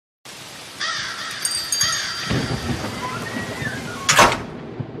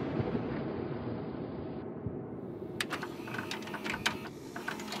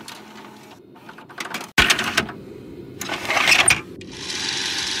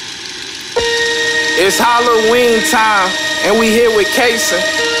It's Halloween time, and we here with Kason.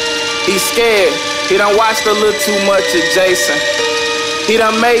 He's scared. He done watched a little too much of Jason. He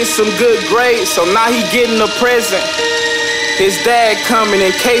done made some good grades, so now he getting a present. His dad coming,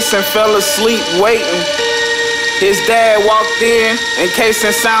 and Kason fell asleep waiting. His dad walked in, and Kason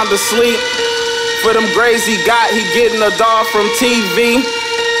sound asleep. For them grades he got, he getting a doll from TV.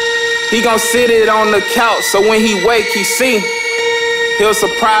 He gon' sit it on the couch, so when he wake, he see. He'll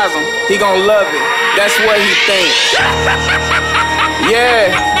surprise him, he gon' love it. That's what he think.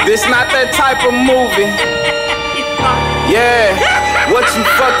 Yeah, this not that type of movie. Yeah, what you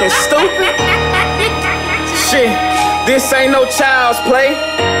fucking stupid? Shit, this ain't no child's play.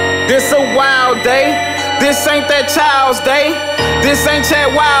 This a wild day. This ain't that child's day. This ain't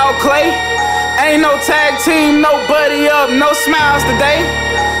Chad Wild Clay. Ain't no tag team, no buddy up, no smiles today.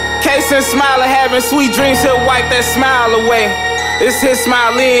 Kason smiling, having sweet dreams, he'll wipe that smile away. It's his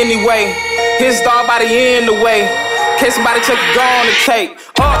smile anyway. His dog body in the way. Kason body Chucky gone to take.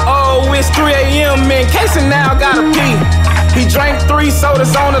 Uh-oh, it's 3 a.m. and Kason now gotta pee. He drank 3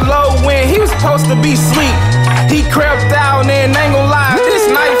 sodas on the low when he was supposed to be asleep. He crept out and ain't gon' lie, this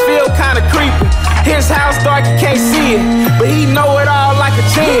night feel kinda creepy. His house dark, you can't see it, but he know it all like a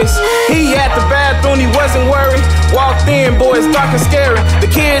chance. He at the bathroom, he wasn't worried. Walked in, boy, it's dark and scary. The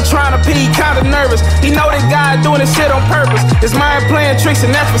kid trying to pee, kinda nervous. He know that guy doing this shit on purpose. His mind playing tricks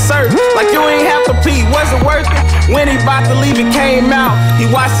and that's for certain. Like you ain't have to pee, wasn't worth it. When he about to leave, it came out. He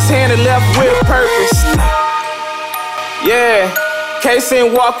washed his hand and left with purpose. Yeah,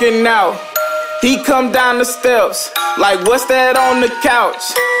 Kason walking out. He come down the steps, like what's that on the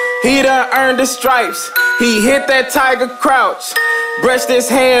couch? He done earned his stripes. He hit that tiger crouch. Brushed his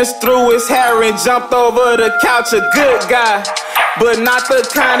hands through his hair and jumped over the couch. A good guy, but not the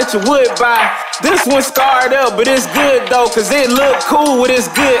kind that you would buy. This one scarred up, but it's good though, cause it look cool with his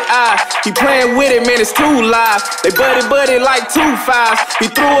good eye. He playing with it, man, it's too live. They buddy like 2 5s.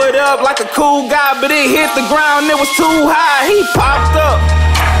 He threw it up like a cool guy, but it hit the ground, it was too high. He popped up.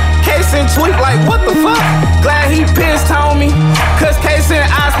 Kason tweet like, what the fuck? Glad he pissed, homie. Cause Kason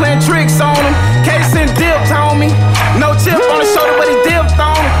eyes playing tricks on him. Kason dipped, homie. No chip on his shoulder, but he dipped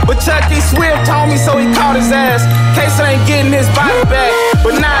on him. But Chucky swift, homie, so he caught his ass. Kason ain't getting his body back,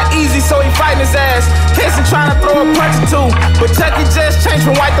 but not easy, so he fighting his ass. Kason trying to throw a punch or 2, but Chucky just changed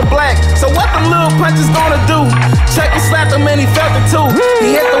from white to black. So what them little punches gonna do? Chucky slapped him and he felt it too.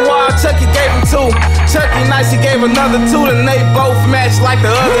 He hit the wall, Chucky gave him 2. Chucky nice, he gave another 2, and they both matched like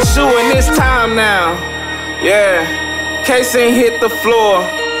the other shoe. And it's time now. Yeah, Kason hit the floor.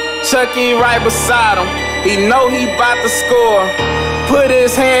 Chucky right beside him. He know he bout to score. Put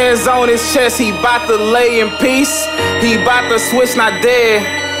his hands on his chest, he bout to lay in peace. He bout to switch, not dead.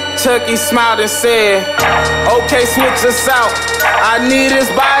 Chucky smiled and said, okay, switch us out. I need his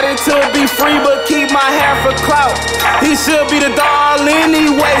body to be free, but keep my hair for clout. He should be the doll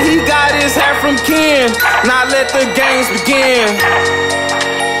anyway, he got his hair from Ken. Now let the games begin.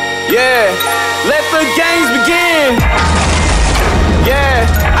 Yeah, let the games begin. Yeah,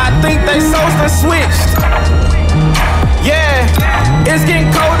 I think they souls done switched. Yeah, it's getting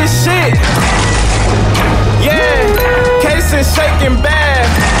cold as shit. Yeah, Kason shaking bad.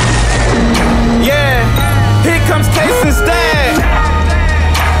 Yeah, here comes Kason's dad.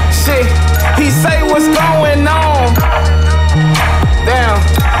 Shit, he say